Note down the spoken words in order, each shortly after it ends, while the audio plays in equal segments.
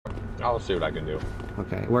I'll see what I can do.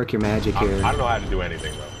 Okay, work your magic here. I don't know how to do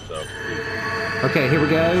anything though, so. Okay, here we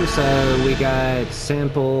go. So we got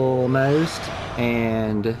Simple Most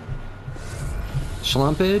and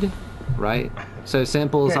shhlumped, right? So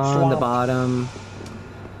Simple's on the bottom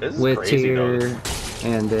with Tier,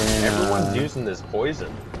 and then everyone's using this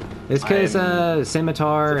poison. it's because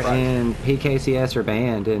Scimitar and PKCS are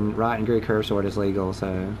banned, and Rotten Grew Curve Sword is legal,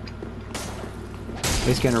 so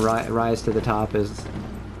it's gonna rise to the top as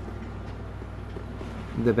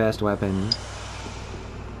the best weapon.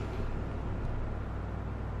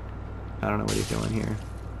 I don't know what he's doing here.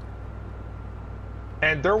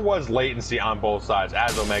 And there was latency on both sides,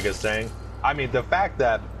 as Omega's saying. I mean, the fact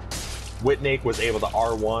that Witnake was able to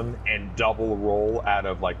R1 and double roll out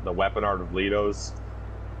of like the weapon art of Lido's,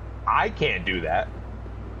 I can't do that.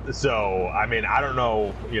 So, I mean, I don't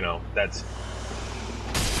know, you know, that's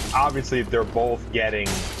obviously they're both getting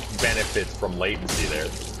benefits from latency there.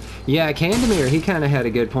 Yeah, Candemir, he kind of had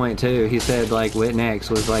a good point too. He said like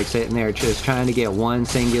Witnax was like sitting there just trying to get one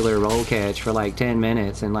singular roll catch for like 10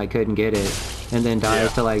 minutes and like couldn't get it, and then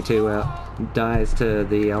dies to like dies to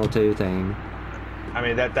the L2 thing. I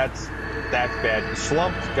mean that's bad.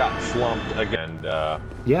 Shhlumped got shhlumped again.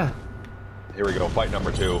 Yeah. Here we go, fight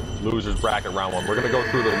number 2. Losers bracket round 1. We're gonna go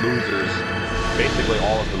through the losers, basically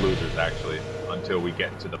all of the losers actually, until we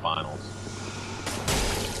get to the finals.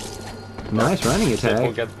 Nice running attack.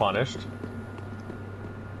 Simple gets punished.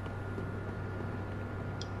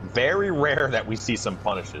 Very rare that we see some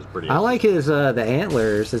punishes. I like his the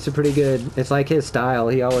antlers. It's a pretty good. It's like his style.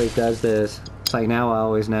 He always does this. It's like now I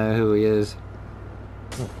always know who he is.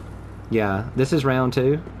 Yeah, this is round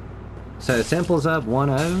 2. So Simple's up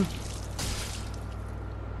 1-0.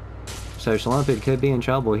 So shhlumped could be in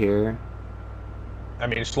trouble here. I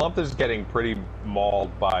mean, shhlumped is getting pretty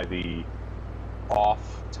mauled by the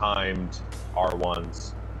off-timed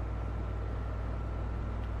R1s.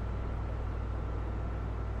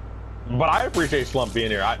 But I appreciate shhlumped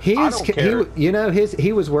being here. I don't care. You know,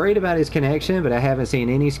 he was worried about his connection, but I haven't seen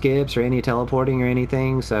any skips or any teleporting or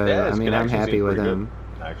anything. So yeah, I mean, I'm happy with him.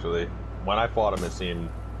 Good, actually, when I fought him, it seemed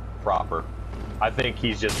proper. I think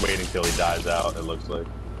he's just waiting till he dies out. It looks like.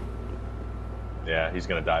 Yeah, he's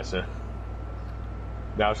gonna die soon.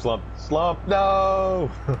 Now shhlumped,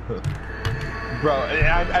 no! Bro,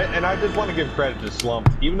 and I just want to give credit to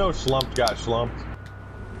shhlumped. Even though shhlumped got shhlumped.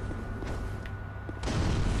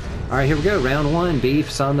 Alright, here we go. Round 1.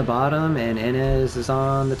 Beef's on the bottom, and Inez is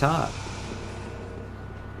on the top.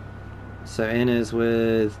 So Inez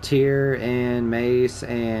with Tier and Mace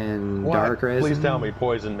and What? Dark Resin. Please tell me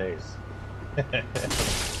Poison Mace.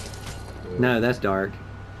 No, that's Dark.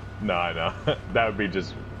 No, I know. That would be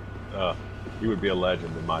just... you would be a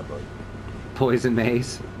legend in my book. Poison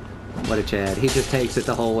Mace. What a Chad. He just takes it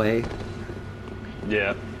the whole way.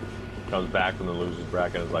 Yeah. Comes back from the losers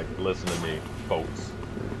bracket and is like, listen to me, folks.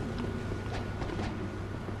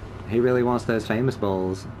 He really wants those famous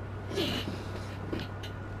bowls.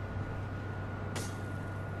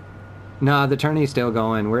 Nah, the tourney's still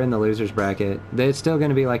going. We're in the losers bracket. It's still going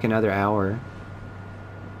to be like another hour.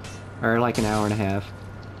 Or like an hour and a half.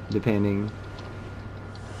 Depending.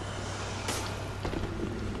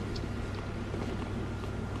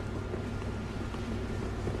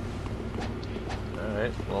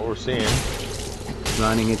 Alright, well we're seeing.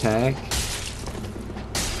 Running attack.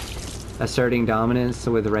 Asserting dominance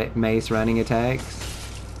with Mace running attacks.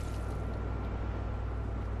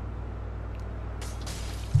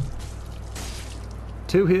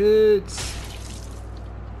 Two hits.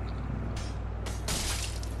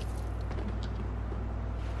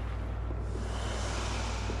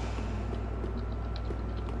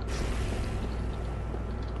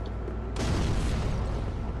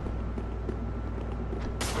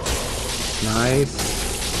 Nice.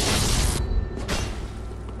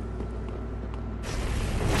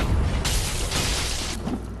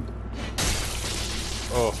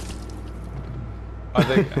 Oh. I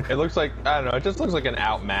think it looks like, I don't know, it just looks like an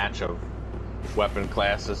outmatch of weapon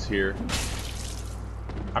classes here.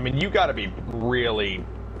 I mean, you gotta be really,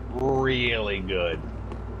 really good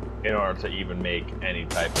in order to even make any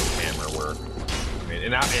type of hammer work. I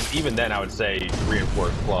mean, and even then I would say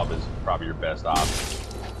Reinforced Club is probably your best option.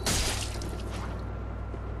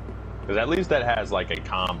 Because at least that has like a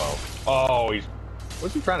combo. Oh,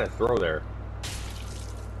 what's he trying to throw there?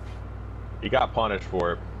 He got punished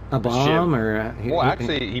for it. A bomb or... Well,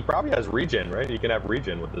 actually, he probably has regen, right? He can have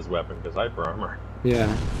regen with this weapon because hyper armor.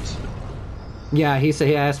 Yeah. Yeah,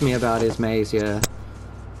 he asked me about his mace, yeah.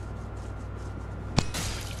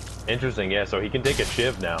 Interesting, yeah, so he can take a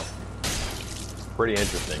shiv now. Pretty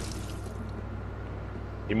interesting.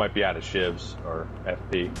 He might be out of shivs or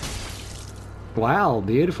FP. Wow,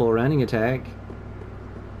 beautiful running attack.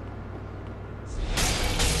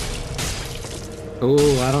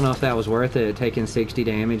 Oh, I don't know if that was worth it, taking 60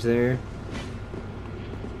 damage there.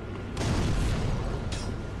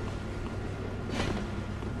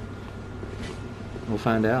 We'll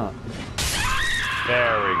find out.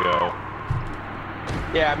 There we go.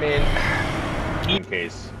 Yeah, I mean, in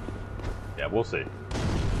case. Yeah, we'll see.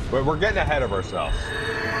 We're getting ahead of ourselves.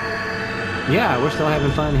 Yeah, we're still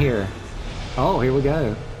having fun here. Oh, here we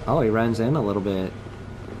go. Oh, he runs in a little bit.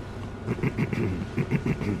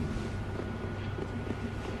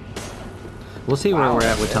 We'll see where we're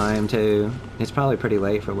at with time, too. It's probably pretty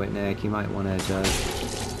late for Witnake. You might want to adjust.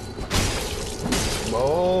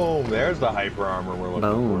 Boom! There's the hyper armor we're looking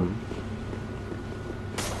Boom.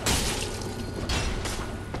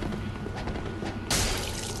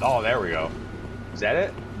 for. Oh, there we go. Is that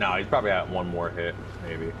it? No, he's probably at one more hit,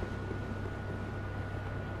 maybe.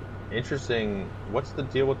 Interesting. What's the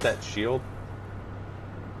deal with that shield?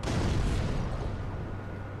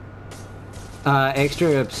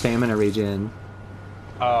 Extra stamina regen.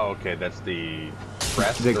 Oh, okay. That's the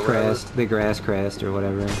crest. The crest, the grass crest, or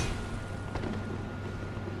whatever.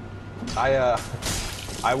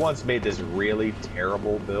 I once made this really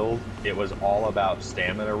terrible build. It was all about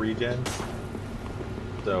stamina regen.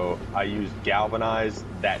 So I used Galvanize,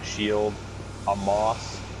 that shield, a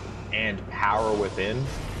moss, and Power Within.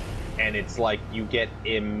 And it's like you get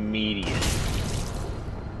immediate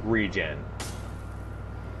regen.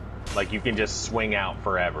 Like you can just swing out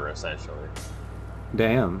forever, essentially.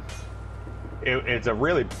 Damn. It's a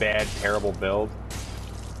really bad, terrible build,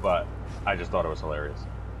 but I just thought it was hilarious.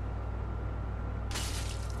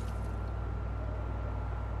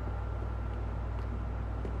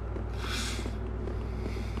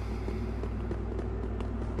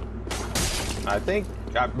 I think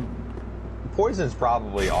Poison's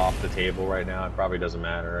probably off the table right now. It probably doesn't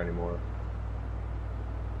matter anymore.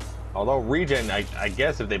 Although regen, I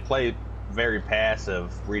guess if they play very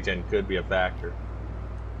passive, regen could be a factor.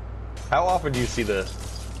 How often do you see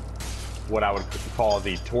what I would call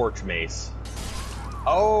the torch mace?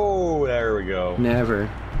 Oh, there we go. Never.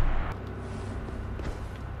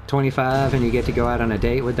 25 and you get to go out on a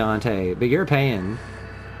date with Dante, but you're paying.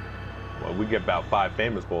 Well, we get about 5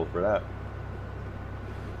 famous bowls for that.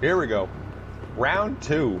 Here we go. Round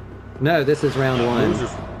 2. No, this is round 1.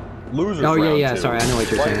 Losers oh, round yeah, 2. sorry, I know what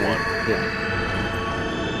you're saying. One.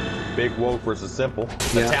 Yeah. BigWoke versus Simple.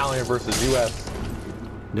 Yeah. Italian versus US.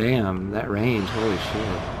 Damn, that range, holy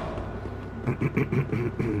shit.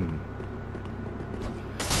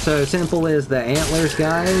 So Simple is the Antlers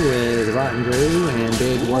guy with Rotten Brew, and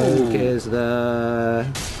BigWoke is the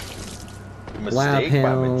Mistake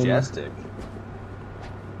by Majestic.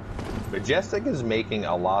 Majestic is making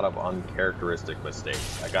a lot of uncharacteristic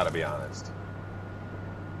mistakes, I gotta be honest.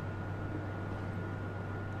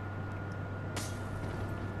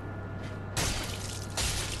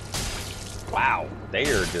 Wow,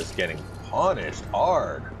 they are just getting punished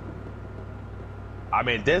hard. I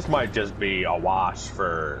mean, this might just be a wash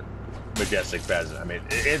for Majestic Pheasant. I mean,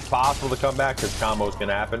 it's possible to come back because combos can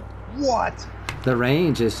happen. What? The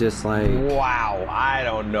range is just like... Wow, I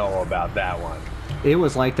don't know about that one. It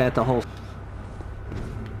was like that the whole...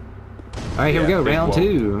 Alright, here we go, round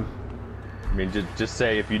 2. I mean, just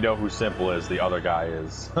say if you know who Simple is, the other guy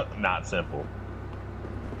is not Simple.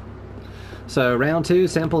 So round 2,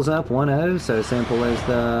 Simple's up 1-0. So Simple is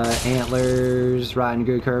the Antlers Rotten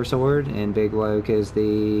Brew Curve Sword, and BigWoke is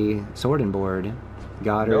the Sword and Board.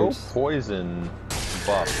 Goddard's. No poison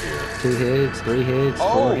buff here. 2 hits, 3 hits,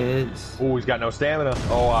 4 hits. Oh, he's got no stamina.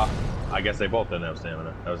 Oh, I guess they both didn't have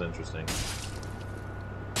stamina. That was interesting.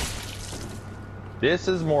 This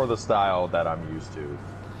is more the style that I'm used to.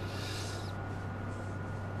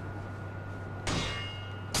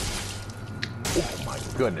 Oh my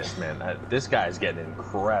goodness, man. This guy's getting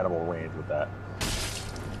incredible range with that.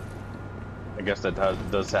 I guess that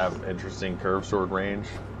does have interesting curve sword range.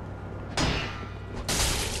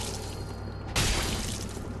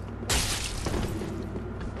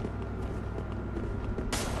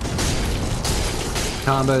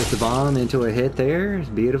 Combos the bomb into a hit there. It's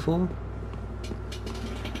beautiful.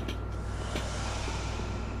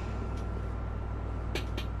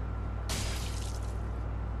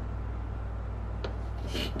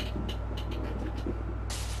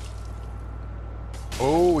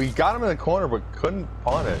 Oh, he got him in the corner, but couldn't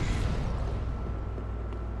punish.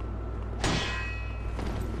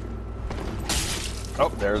 Oh,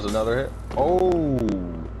 there's another hit. Oh,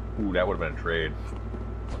 ooh, that would have been a trade.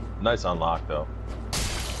 Nice unlock, though.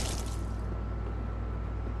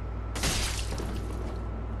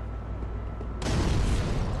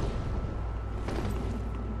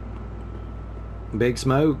 Big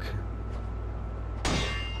smoke.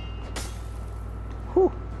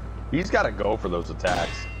 Whew. He's got to go for those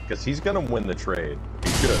attacks because he's going to win the trade. He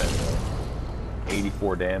should anyway.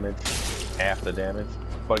 84 damage, half the damage,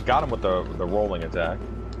 but got him with the rolling attack.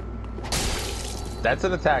 That's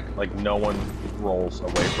an attack like no one rolls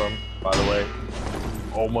away from, by the way.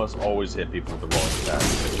 Almost always hit people with the rolling attack.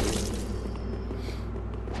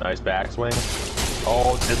 Nice backswing.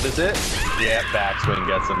 Oh, is this it? Yeah, backswing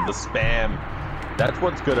gets him. The spam. That's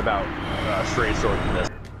what's good about straight sword in this.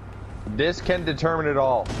 This can determine it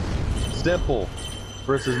all. Simple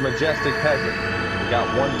versus Majestic Peasant. We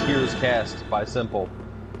got one Tears cast by Simple,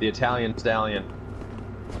 the Italian stallion.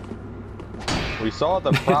 We saw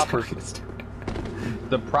the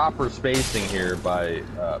proper spacing here by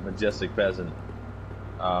Majestic Peasant.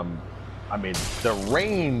 I mean, the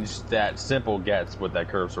range that Simple gets with that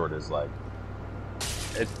curve sword is like,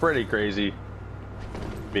 it's pretty crazy.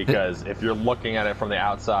 Because if you're looking at it from the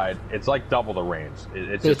outside, it's like double the range.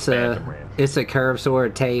 It's just phantom range. It's a curve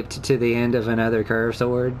sword taped to the end of another curve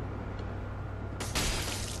sword.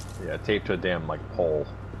 Yeah, taped to a damn like pole.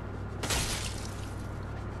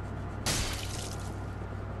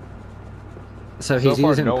 So he's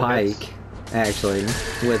far, using no pike, hits. actually,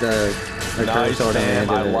 with a Nice curve sword on the end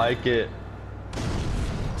spam, of it. I like it.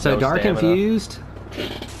 So No Dark stamina. Infused?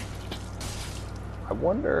 I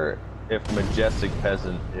wonder if Majestic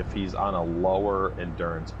Peasant, if he's on a lower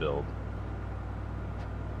endurance build.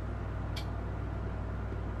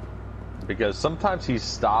 Because sometimes he's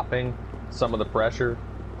stopping some of the pressure,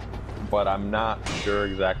 but I'm not sure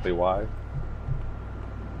exactly why.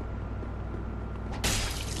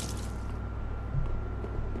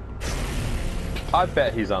 I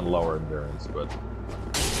bet he's on lower endurance, but...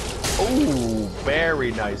 Ooh,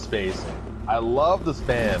 very nice spacing. I love the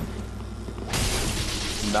spam.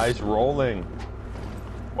 Nice rolling.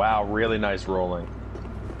 Wow, really nice rolling.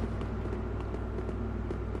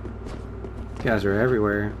 You guys are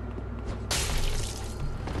everywhere.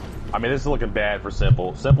 I mean, this is looking bad for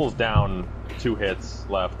Simple. Simple's down 2 hits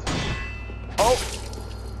left. Oh!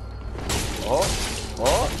 Oh!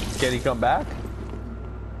 Oh! Can he come back?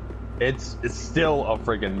 It's still a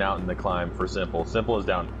friggin' mountain to climb for Simple. Simple is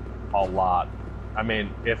down a lot. I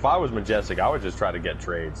mean, if I was Majestic, I would just try to get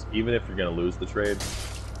trades. Even if you're gonna lose the trade.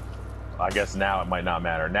 I guess now it might not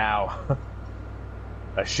matter. Now,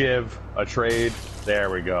 a shiv, a trade,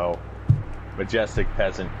 there we go. Majestic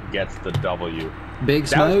Peasant gets the W. Big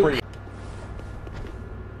That was smoke. pretty.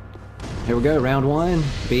 Here we go, round 1.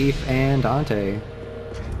 Beef and Dante.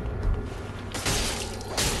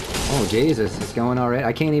 Oh, Jesus, it's going already.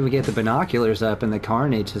 I can't even get the binoculars up and the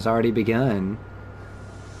carnage has already begun.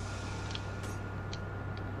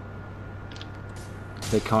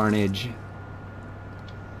 The carnage.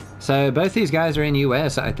 So both these guys are in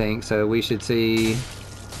US, I think, so we should see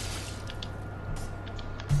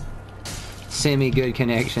semi-good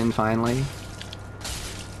connection finally.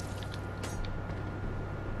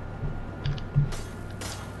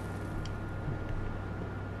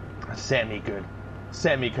 Semi-good.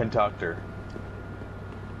 Semiconductor.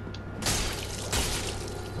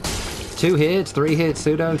 2 hits, 3 hit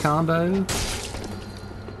pseudo combo.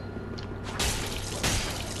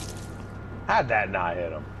 How'd that not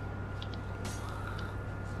hit him?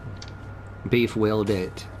 Beef willed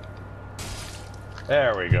it.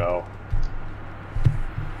 There we go.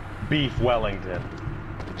 Beef Wellington.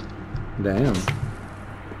 Damn.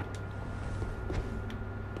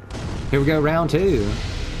 Here we go, round 2.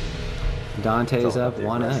 Dante's up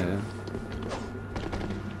 1-0.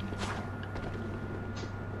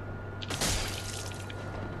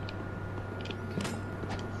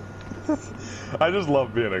 I just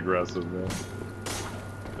love being aggressive, man.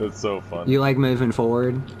 It's so fun. You like moving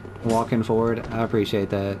forward, walking forward? I appreciate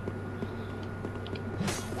that.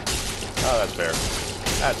 Oh, that's fair.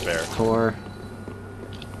 That's fair. 4.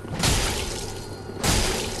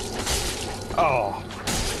 Oh,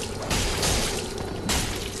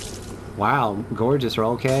 Wow, gorgeous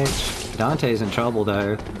roll catch. Dante's in trouble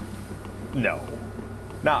though. no.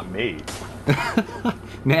 Not me.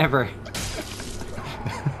 Never.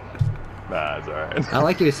 Nah, it's alright. I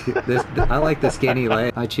like this. I like the skinny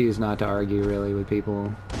leg. I choose not to argue really with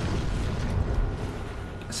people.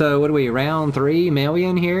 So what are we? Round 3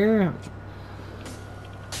 million here.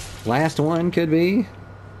 Last one could be.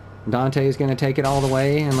 Dante's gonna take it all the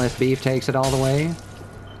way unless Beef takes it all the way.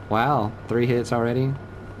 Wow, 3 hits already.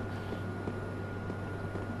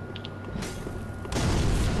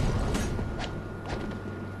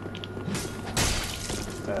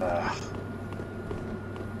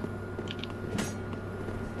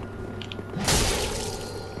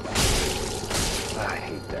 I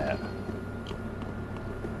hate that.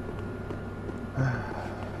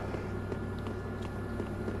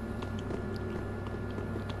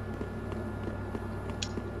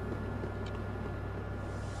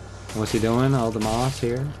 What's he doing? All the moss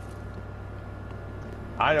here?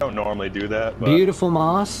 I don't normally do that. But... Beautiful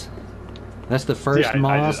moss. That's the first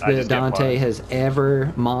moss that Dante has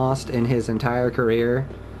ever mossed in his entire career.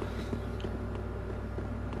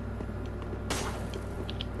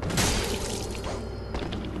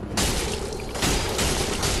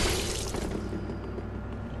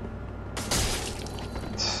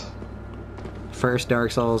 First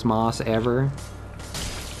Dark Souls moss ever.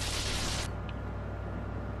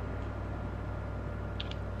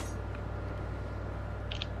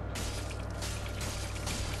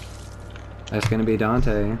 That's gonna be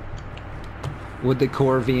Dante. With the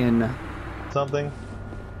Corvian. Something.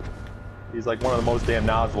 He's like one of the most damn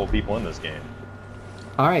knowledgeable people in this game.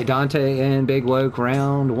 Alright, Dante and BigWoke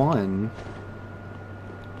round 1.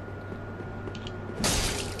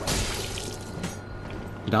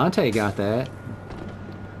 Dante got that.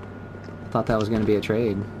 Thought that was gonna be a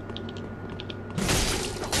trade.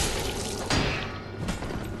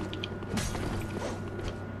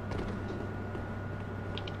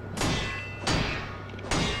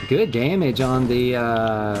 Good damage on the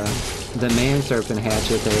man serpent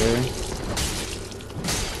hatchet there.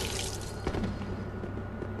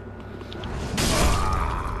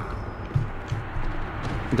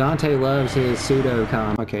 Dante loves his pseudo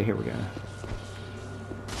com. Okay, here we go.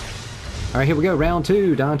 Alright, here we go. Round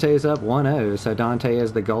 2. Dante's up 1-0. So Dante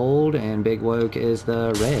is the gold and BigWoke is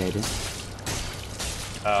the red.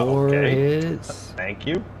 4 hits. Thank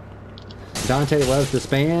you. Dante loves the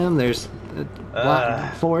spam. There's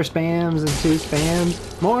 4 spams and 2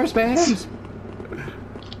 spams. More spams!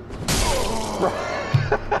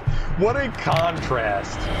 What a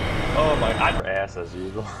contrast. Oh my, I'm ass as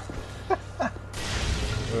usual.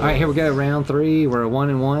 Alright, here we go. Round 3. We're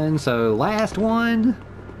 1-1. So last one.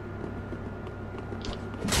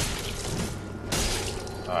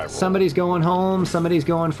 Right, somebody's going home, somebody's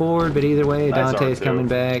going forward, but either way, nice Dante's coming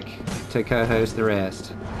back to co-host the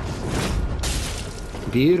rest.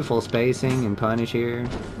 Beautiful spacing and punish here.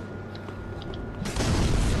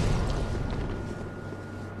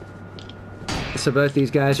 So both these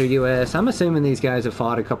guys are US. I'm assuming these guys have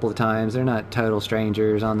fought a couple of times. They're not total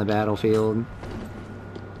strangers on the battlefield.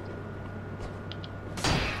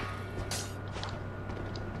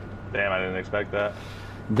 Damn, I didn't expect that.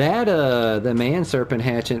 That, the man serpent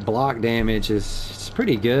hatchet block damage is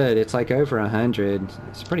pretty good. It's like over 100.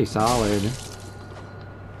 It's pretty solid.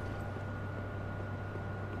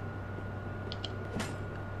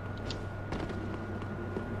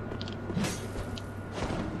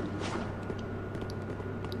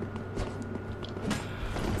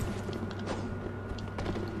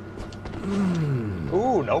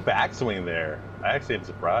 Ooh, no backswing there. I actually am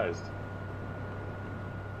surprised.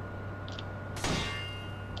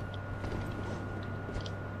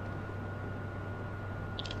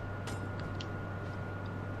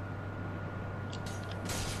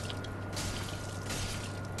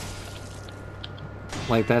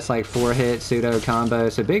 Like, that's like 4-hit pseudo combo.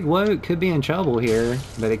 So BigWoke could be in trouble here,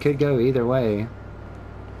 but it could go either way.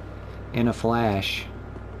 In a flash.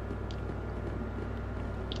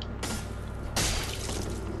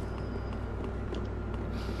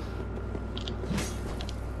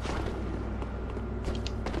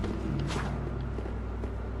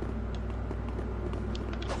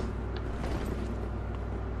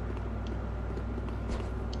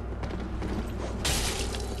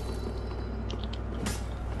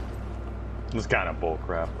 This kind of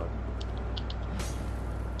bullcrap, but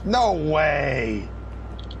no way.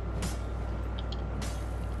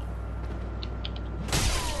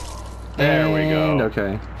 There we go.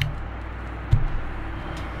 Okay.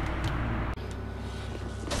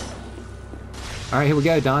 All right, here we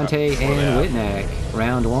go. Dante and Witnake,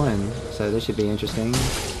 round 1. So this should be interesting.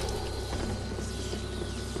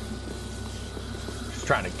 Just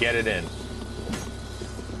trying to get it in.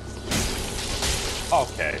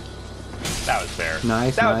 Okay. That was fair.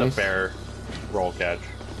 Nice, that nice. was a fair roll catch.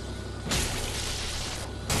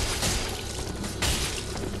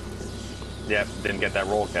 Yep, didn't get that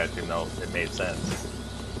roll catch, even though it made sense.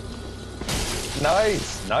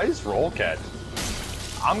 Nice, nice roll catch.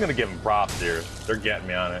 I'm gonna give them props here. They're getting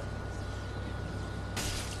me on it.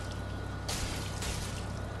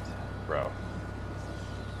 Bro.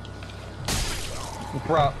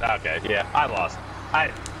 Okay, yeah, I lost.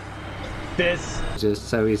 Just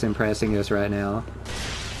so he's impressing us right now.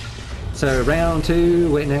 So round 2,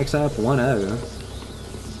 Witnake's up 1-0.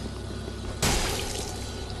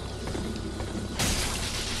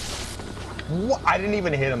 What? I didn't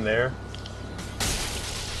even hit him there.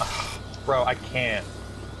 Ugh, bro, I can't.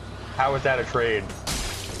 How is that a trade?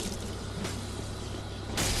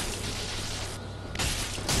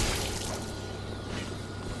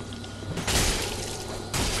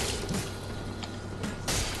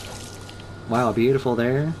 Wow, beautiful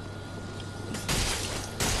there.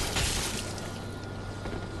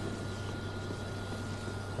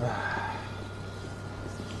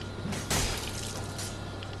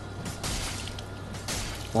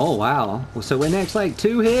 Oh, wow. So Winnake's like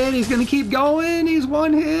 2 hit. He's going to keep going. He's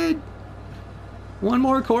 1 hit. One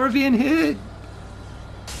more Corvian hit.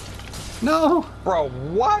 No. Bro,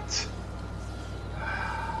 what?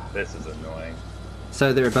 This is annoying.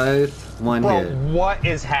 So they're both 1 hit. Bro, what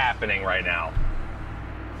is happening right now?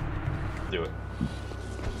 Do it.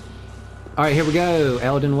 All right, here we go.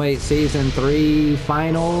 Elden Wait Season 3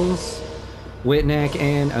 Finals. Witnake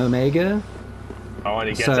and Omega. Oh, and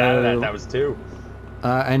he gets out of that. That was 2.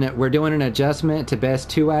 And we're doing an adjustment to best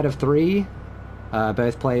 2 out of 3.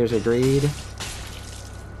 Both players agreed.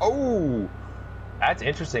 Oh, that's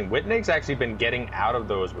interesting. Witnake's actually been getting out of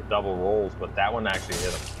those with double rolls, but that one actually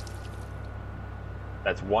hit him.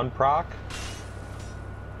 That's 1 proc.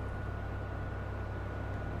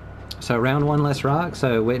 So round 1, let's rock.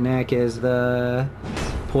 So Witnake is the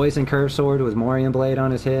Poison Curve Sword with Morion Blade on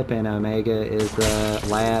his hip, and Omega is the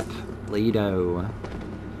Lap Lido.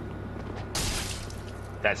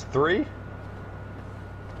 That's 3?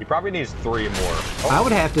 He probably needs 3 more. Oh. I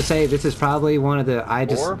would have to say this is probably one of the...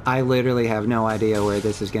 I literally have no idea where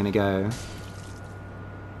this is going to go.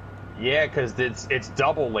 Yeah, because it's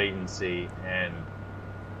double latency and...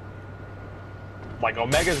 Like,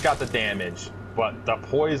 Omega's got the damage, but the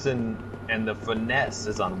poison and the finesse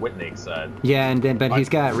is on Witnake's side. Yeah, and then but he's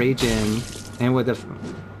got regen, and with the...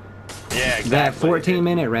 Yeah, exactly. That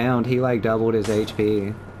 14-minute round, he, like, doubled his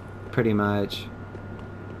HP. Pretty much.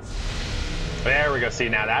 There we go. See,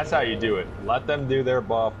 now that's how you do it. Let them do their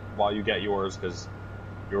buff while you get yours, because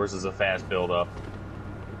yours is a fast build-up.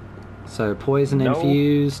 So, poison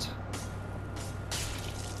infused.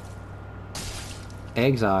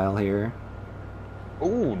 Exile here.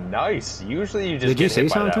 Ooh, nice. Usually you just Did you get see hit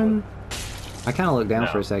by something? I kind of looked down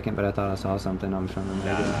No. for a second, but I thought I saw something on from the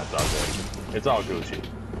Nah, it's all good. It's all Gucci.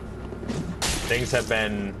 Things have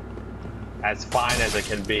been as fine as it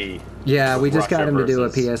can be. Yeah, we just got Russia him to do a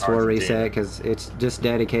versus PS4 Argentina. reset because it's just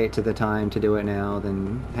dedicate to the time to do it now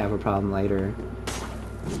than have a problem later.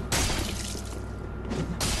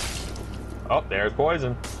 Oh, there's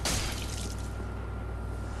poison.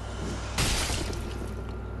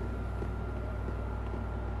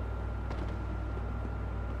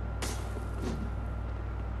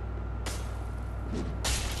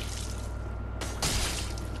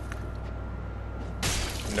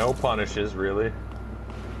 No punishes, really.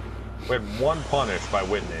 We had 1 punish by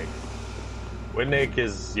Witnake. Witnake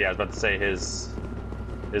is, yeah, I was about to say his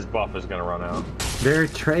buff is gonna run out. They're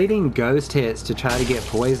trading ghost hits to try to get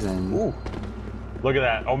poison. Ooh. Look at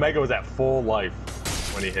that. Omega was at full life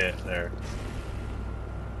when he hit there.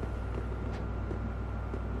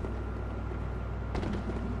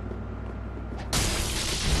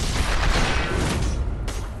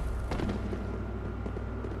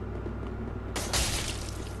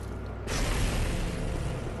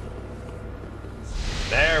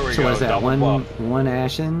 There we So go. was that Double buff. one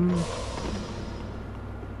Ashen?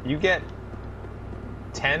 You get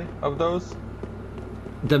 10 of those?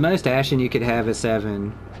 The most Ashen you could have is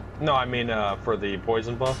 7. No, I mean for the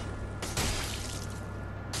poison buff.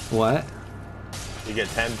 What? You get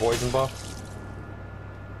 10 poison buff.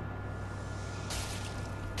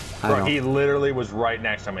 I Bro, don't. he literally was right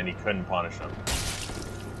next to him and he couldn't punish him.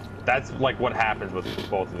 That's like what happens with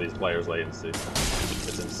both of these players' latency.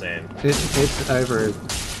 It's insane. It's over.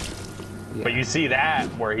 Yeah. But you see that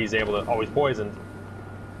where he's able to. Oh, he's poisoned.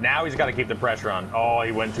 Now he's got to keep the pressure on. Oh,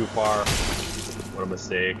 he went too far. What a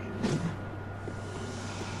mistake.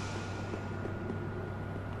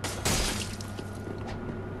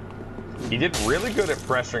 He did really good at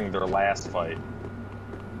pressuring their last fight.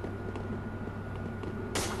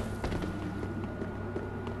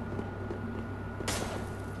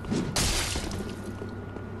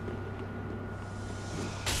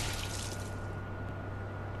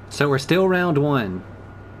 So we're still round 1.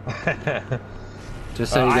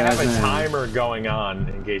 Just so you I guys have a know. timer going on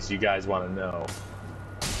in case you guys want to know.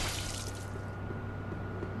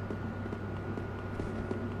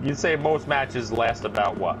 You'd say most matches last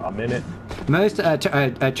about, what, a minute? Most a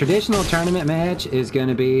traditional tournament match is going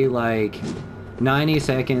to be like 90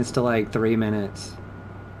 seconds to like 3 minutes.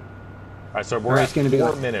 All right, so Or we're it's at gonna be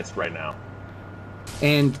 4 like- minutes right now.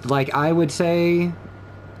 And like I would say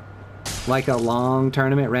like a long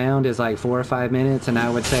tournament round is like 4 or 5 minutes, and I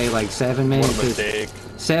would say like 7 What a minutes mistake.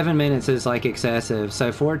 7 minutes is like excessive.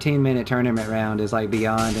 So 14-minute tournament round is like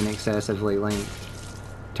beyond an excessively length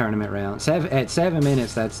tournament round. At 7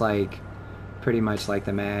 minutes, that's like pretty much like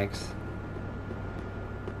the max.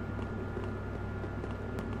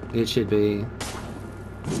 It should be.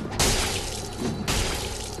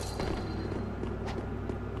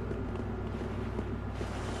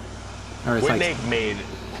 Or it's Witnake like...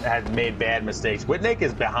 has made bad mistakes. Witnake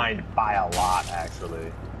is behind by a lot,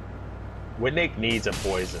 actually. Witnake needs a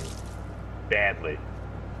poison badly,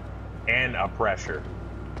 and a pressure.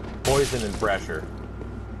 Poison and pressure.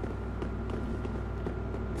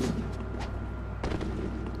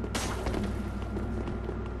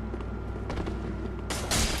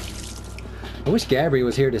 I wish Gabby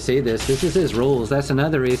was here to see this. This is his rules. That's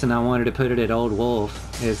another reason I wanted to put it at Old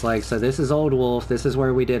Wolf. Is like, so this is Old Wolf. This is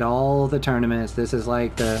where we did all the tournaments. This is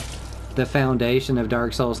like the foundation of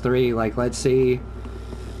Dark Souls 3. Like, let's see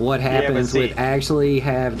what happens with actually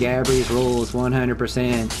have Gabby's rules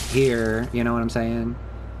 100% here. You know what I'm saying?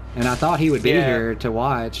 And I thought he would be here to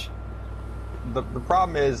watch. The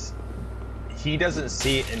problem is, he doesn't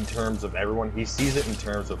see it in terms of everyone. He sees it in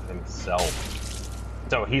terms of himself.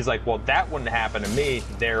 So he's like, well, that wouldn't happen to me,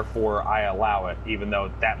 therefore I allow it, even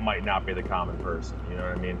though that might not be the common person. You know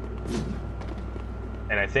what I mean?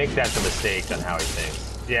 And I think that's a mistake on how he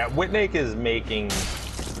thinks. Yeah, Witnake is making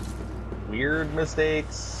weird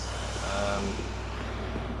mistakes.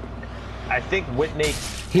 I think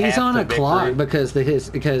Witnake's he's on a clock because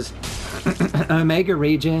because Omega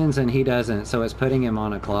regens and he doesn't, so it's putting him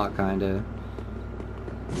on a clock, kind of.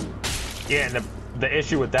 Yeah, and the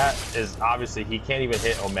issue with that is obviously he can't even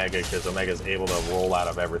hit Omega because Omega's able to roll out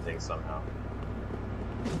of everything somehow.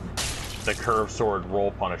 The curved sword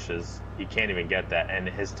roll punishes. He can't even get that, and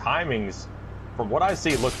his timings, from what I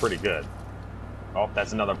see, look pretty good. Oh,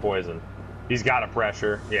 that's another poison. He's got a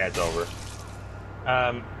pressure. Yeah, it's over.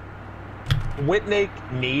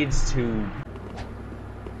 Witnake needs to...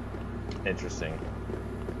 Interesting.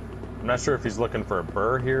 I'm not sure if he's looking for a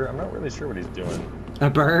burr here. I'm not really sure what he's doing. A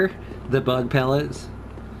burr? The bug pellets?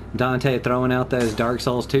 Dante throwing out those Dark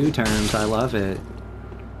Souls 2 terms. I love it.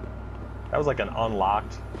 That was like an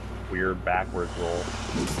unlocked, weird backwards roll.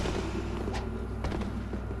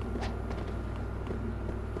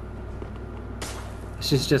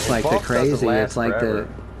 It's just like the crazy. It's like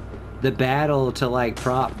the battle to like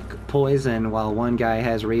prop poison while one guy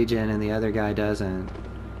has regen and the other guy doesn't.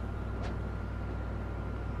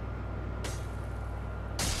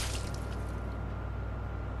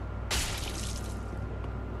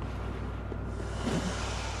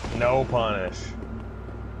 No punish.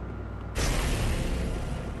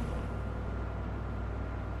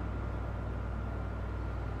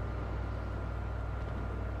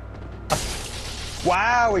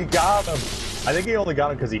 Wow, he got him. I think he only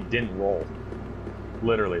got him because he didn't roll.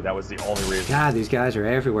 Literally, that was the only reason. God, these guys are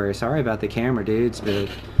everywhere. Sorry about the camera, dudes, but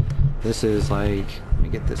this is like... Let me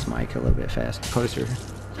get this mic a little bit closer.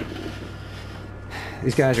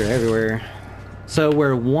 These guys are everywhere. So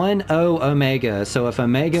we're 1-0 Omega. So if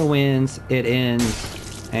Omega wins, it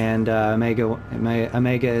ends, and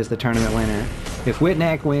Omega is the tournament winner. If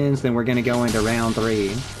Witnake wins, then we're going to go into round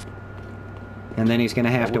 3. And then he's going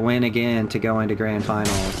to have to win again to go into grand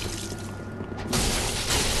finals.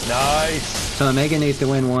 Nice. So Omega needs to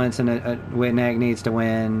win once, and Witnake needs to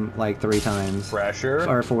win like 3 times. Pressure.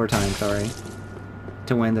 Or 4 times, sorry.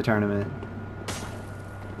 To win the tournament.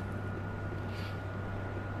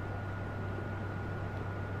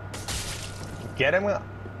 Get him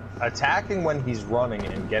attacking when he's running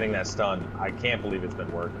and getting that stun. I can't believe it's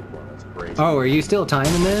been working for him. That's crazy. Oh, are you still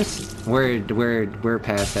timing this? We're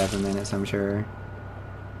past 7 minutes, I'm sure.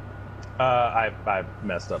 I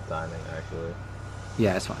messed up timing actually.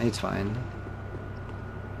 Yeah, it's fine. It's fine.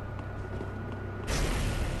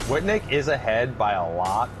 Witnake is ahead by a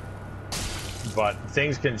lot, but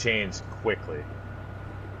things can change quickly.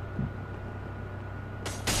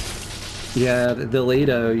 Yeah, the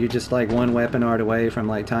Lido, you're just like one weapon art away from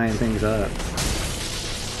like tying things up.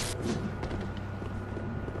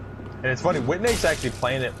 And it's funny, Witnake's actually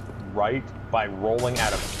playing it right by rolling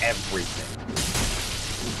out of everything.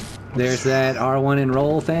 There's that R1 and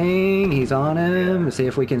roll thing. He's on him. Yeah. Let's see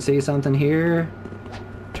if we can see something here.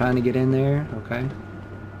 Trying to get in there. Okay.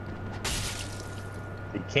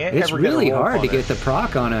 He can't It's ever really get a roll hard to punish. get the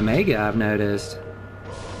proc on Omega, I've noticed.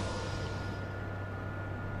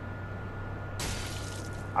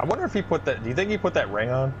 I wonder if he put that... Do you think he put that ring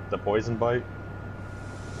on? The poison bite?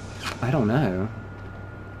 I don't know.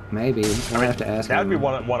 Maybe. We'll have to ask him. That'd be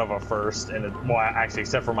one of a first. And well, actually,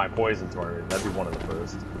 except for my poison tournament, that'd be one of the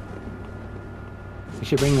first. We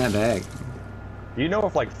should bring that back. Do you know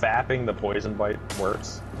if, like, fapping the poison bite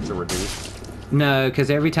works to reduce? No, because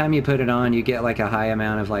every time you put it on, you get like a high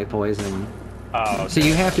amount of like poison. Oh, okay. So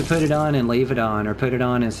you have to put it on and leave it on, or put it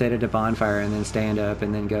on and set it to bonfire and then stand up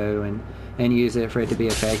and then go and use it for it to be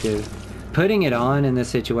effective. Putting it on in this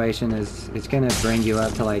situation it's gonna bring you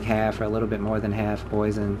up to like half or a little bit more than half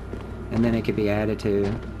poison, and then it could be added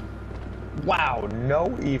to. Wow,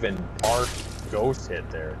 no even arc ghost hit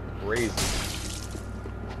there. Crazy.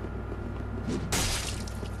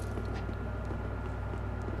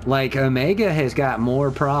 Like, Omega has got more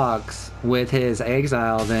procs with his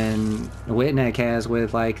Exile than Witnake has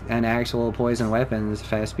with, like, an actual poison weapons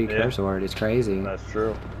fast speed curse sword. It's crazy. That's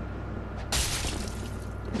true.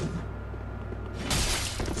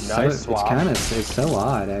 Nice swap. It's so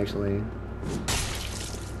odd, actually.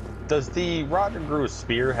 Does the Roger Gru's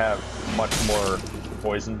spear have much more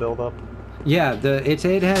poison buildup? Yeah, it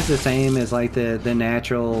has the same as, like, the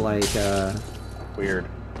natural, like, Weird.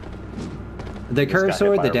 The curse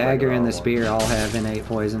sword, the dagger, and the spear all have innate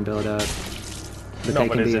poison buildup. But they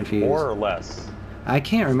can be infused. More or less? I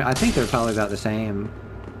can't remember. I think they're probably about the same.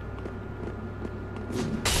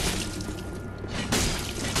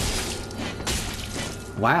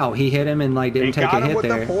 Wow, he hit him and like didn't take a hit there. He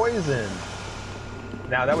got him with the poison.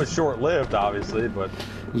 Now that was short-lived, obviously, but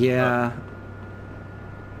yeah,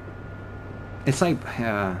 it's like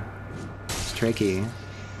it's tricky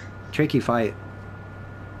fight.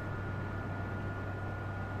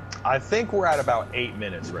 I think we're at about 8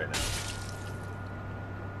 minutes right now.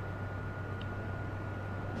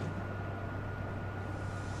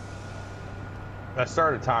 I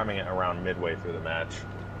started timing it around midway through the match.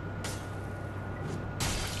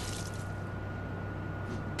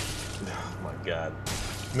 Oh my god.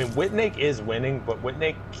 I mean, Witnake is winning, but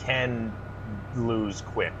Witnake can lose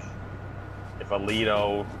quick. If a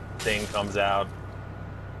Lido thing comes out.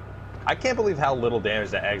 I can't believe how little damage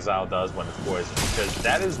that Exile does when it's poisoned, because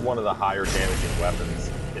that is one of the higher damaging weapons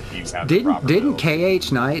if you have the proper Didn't build.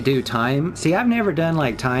 KH Knight do time? See, I've never done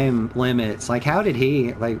like time limits. Like, how did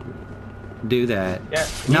he like do that? Yeah,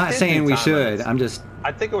 not saying we should. Limits. I'm just.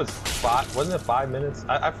 I think it was 5. Wasn't it 5 minutes?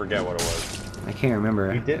 I forget what it was. I can't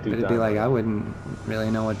remember. He did do It'd be like limits. I wouldn't really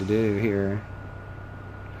know what to do here.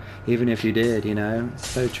 Even if you did, you know, it's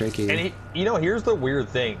so tricky. And here's the weird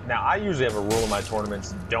thing. Now, I usually have a rule in my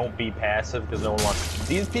tournaments: don't be passive, because no one wants.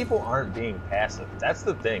 These people aren't being passive. That's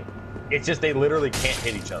the thing. It's just they literally can't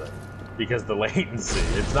hit each other because the latency.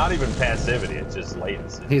 It's not even passivity. It's just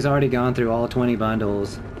latency. He's already gone through all 20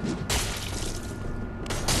 bundles.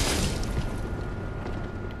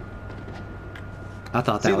 I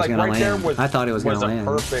thought that was gonna land. I thought it was gonna land.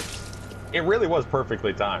 It really was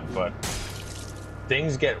perfectly timed, but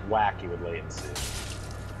things get wacky with latency.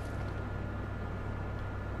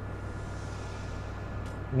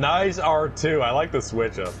 Nice R2. I like the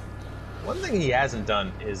switch up. One thing he hasn't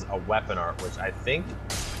done is a weapon art, which I think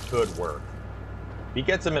could work. He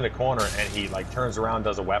gets him in a corner and he like turns around and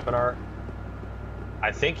does a weapon art.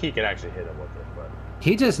 I think he could actually hit him with it, but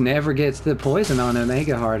he just never gets the poison on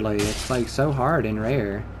Omega hardly. It's like so hard and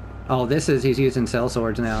rare. Oh, he's using cell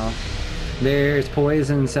swords now. There's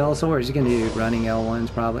poison cell swords. You can do running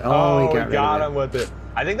L1s probably. Oh, he got him with it.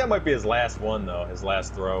 I think that might be his last one though, his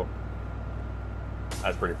last throw.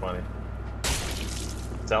 That's pretty funny.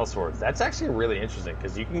 Cell swords. That's actually really interesting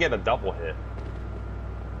because you can get a double hit.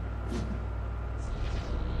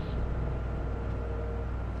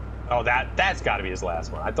 Oh, that's got to be his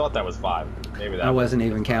last one. I thought that was 5. Maybe that. I wasn't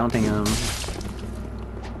even counting them.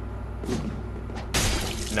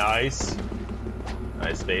 Nice.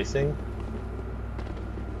 Nice spacing.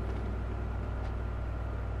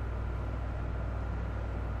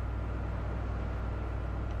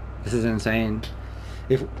 This is insane.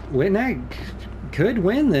 If Witnake could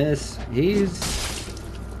win this,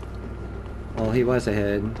 well, he was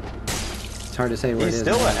ahead. It's hard to say where it is. He's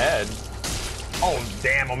still now. ahead. Oh,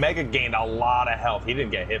 damn. Omega gained a lot of health. He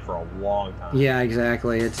didn't get hit for a long time. Yeah,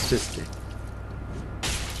 exactly. It's just...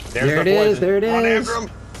 There it is. There it is. Run after him.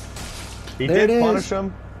 He did punish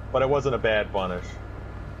him, but it wasn't a bad punish.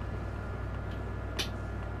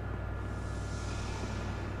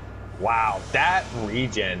 Wow, that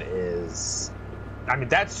regen is... I mean,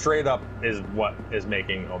 that straight up is what is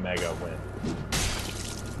making Omega win.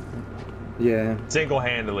 Yeah.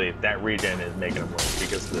 Single-handedly, that regen is making him win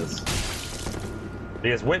because of this.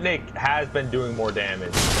 Because Witnake has been doing more damage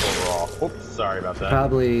overall. Oops, sorry about that.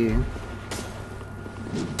 Probably...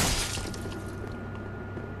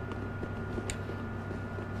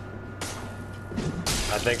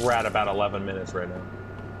 I think we're at about 11 minutes right now.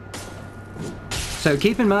 So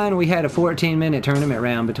keep in mind we had a 14-minute tournament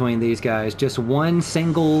round between these guys. Just one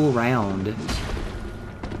single round.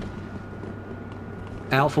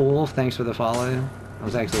 Alpha Wolf, thanks for the follow. I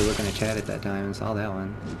was actually looking at chat at that time and saw that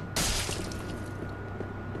one.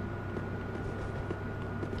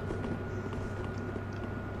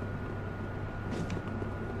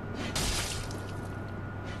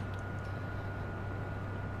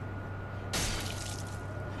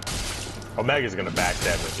 Omega's gonna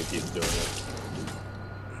backstab him if he keeps doing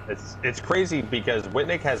it. It's crazy because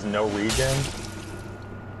Witnake has no regen,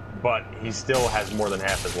 but he still has more than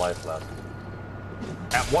half his life left.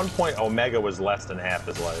 At one point, Omega was less than half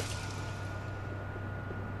his life.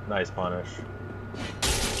 Nice punish.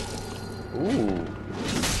 Ooh.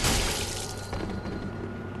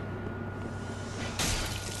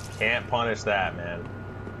 Can't punish that, man.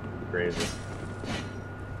 Crazy.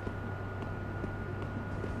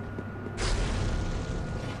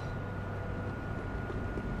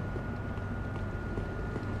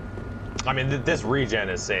 I mean, this regen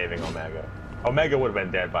is saving Omega. Omega would have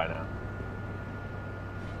been dead by now.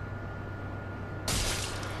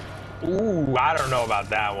 Ooh, I don't know about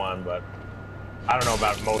that one, but I don't know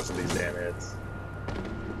about most of these damn hits.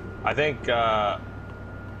 I think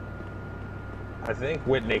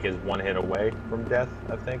Witnake is one hit away from death,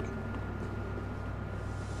 I think.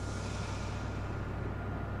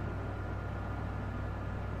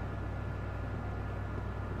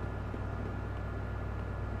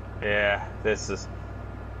 Yeah, this is...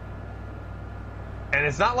 And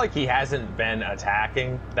it's not like he hasn't been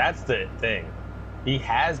attacking. That's the thing. He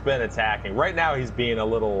has been attacking. Right now he's being a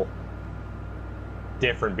little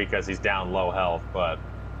different because he's down low health, but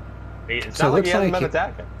it's not like he hasn't been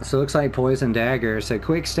attacking. So it looks like Poison Dagger. So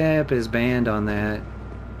Quick Step is banned on that.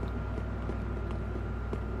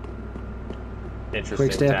 Interesting.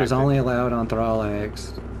 Quick Step is only allowed on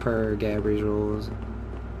Thrall-Axe per Gabry's rules.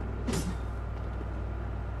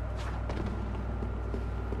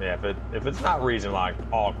 Yeah, if it's not region locked,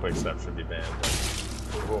 all Quick Steps should be banned.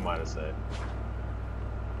 But who am I to say?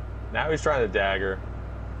 Now he's trying to dagger.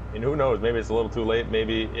 And who knows, maybe it's a little too late.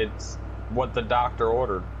 Maybe it's what the doctor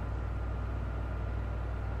ordered.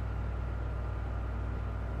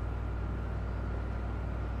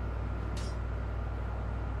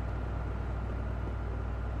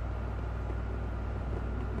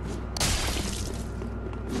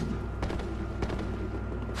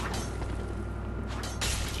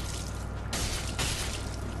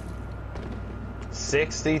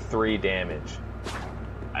 $63 damage.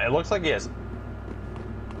 It looks like he has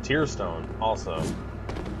Tear Stone also.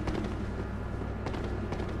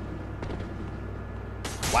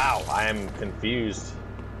 Wow, I am confused.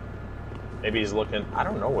 Maybe he's looking... I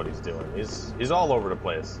don't know what he's doing. He's all over the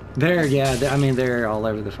place. I mean, they're all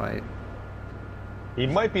over the fight. He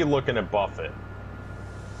might be looking to buff it.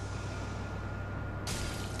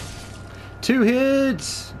 2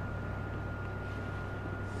 hits!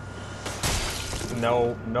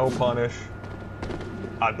 No punish.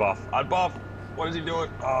 I'd buff. What is he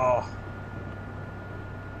doing? Oh.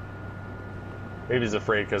 Maybe he's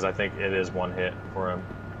afraid because I think it is one hit for him.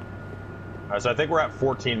 Alright, so I think we're at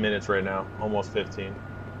 14 minutes right now. Almost 15.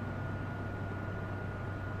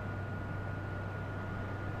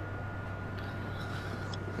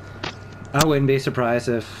 I wouldn't be surprised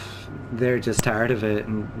if they're just tired of it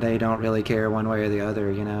and they don't really care one way or the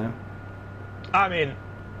other, you know? I mean,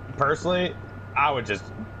 personally, I would just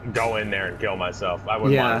go in there and kill myself. I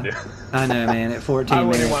wouldn't want to do. I know, man. At 14 I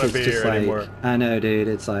wouldn't minutes, want to it's be just here like, anymore. I know, dude.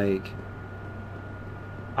 It's like...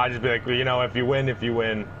 I'd just be like, well, you know, if you win,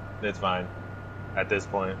 it's fine. At this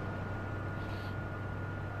point.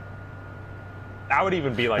 I would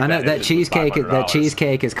even be like, I know that cheesecake. That $500.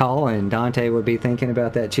 cheesecake is calling. Dante would be thinking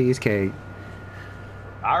about that cheesecake.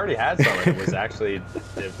 I already had some. It was actually,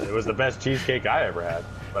 it was the best cheesecake I ever had.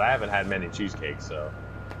 But I haven't had many cheesecakes, so.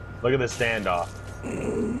 Look at this standoff.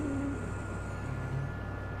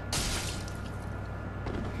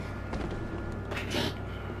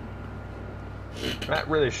 Not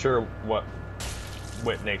really sure what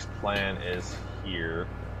Witnake's plan is here.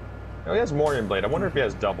 No, he has Morning Blade. I wonder if he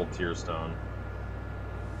has double Tear Stone.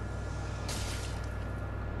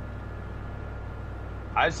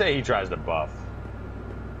 I'd say he tries to buff.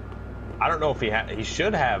 I don't know if he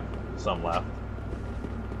should have some left.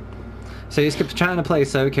 So he's trying to play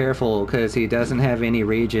so careful because he doesn't have any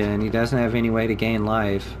regen. He doesn't have any way to gain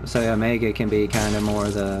life. So Omega can be kind of more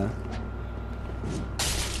the...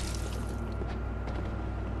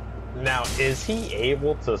 Now, is he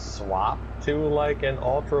able to swap to like an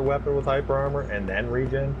ultra weapon with hyper armor and then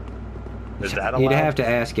regen? Is that allowed? You'd have to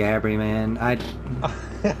ask Gabry, man. I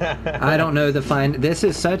don't know the fine. This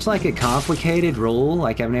is such like a complicated rule.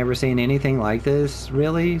 Like I've never seen anything like this,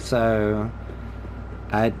 really. So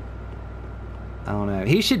I don't know.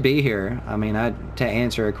 He should be here. I mean, to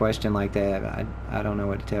answer a question like that, I don't know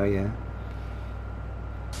what to tell you.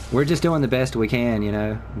 We're just doing the best we can, you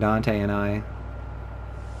know, Dante and I.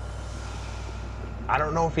 I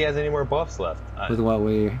don't know if he has any more buffs left. With what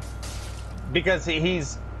we... Because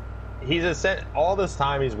all this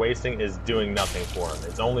time he's wasting is doing nothing for him.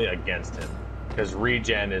 It's only against him because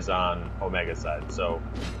regen is on Omega's side. So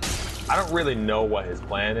I don't really know what his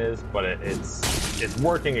plan is, but it's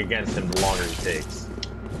working against him the longer he takes.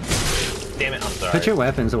 Damn it! I'm sorry. Put your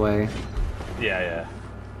weapons away. Yeah.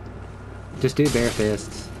 Just do bare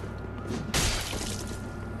fists.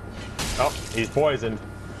 Oh, he's poisoned.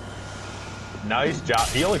 Nice job.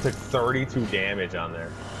 He only took 32 damage on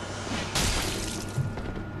there.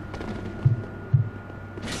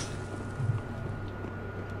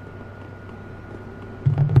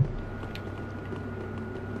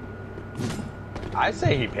 I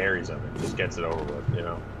say he parries him and just gets it over with, you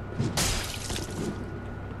know?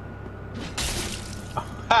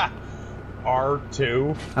 Ha!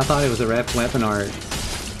 R2. I thought it was a rep weapon art.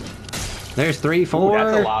 There's 3, 4. Ooh,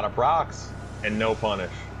 that's a lot of procs and no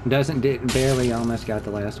punish. Barely almost got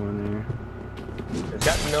the last one there. He's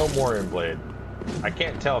got no more in blade. I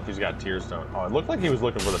can't tell if he's got tear stone. Oh, it looked like he was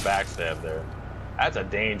looking for the backstab there. That's a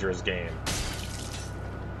dangerous game.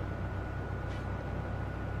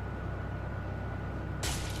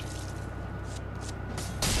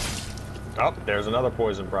 Oh, there's another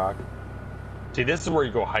poison proc. See, this is where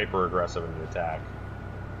you go hyper aggressive in the attack.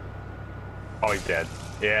 Oh, he's dead.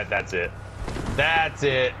 Yeah, that's it. That's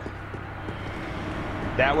it.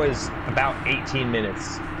 That was about 18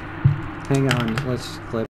 minutes. Hang on, let's clip.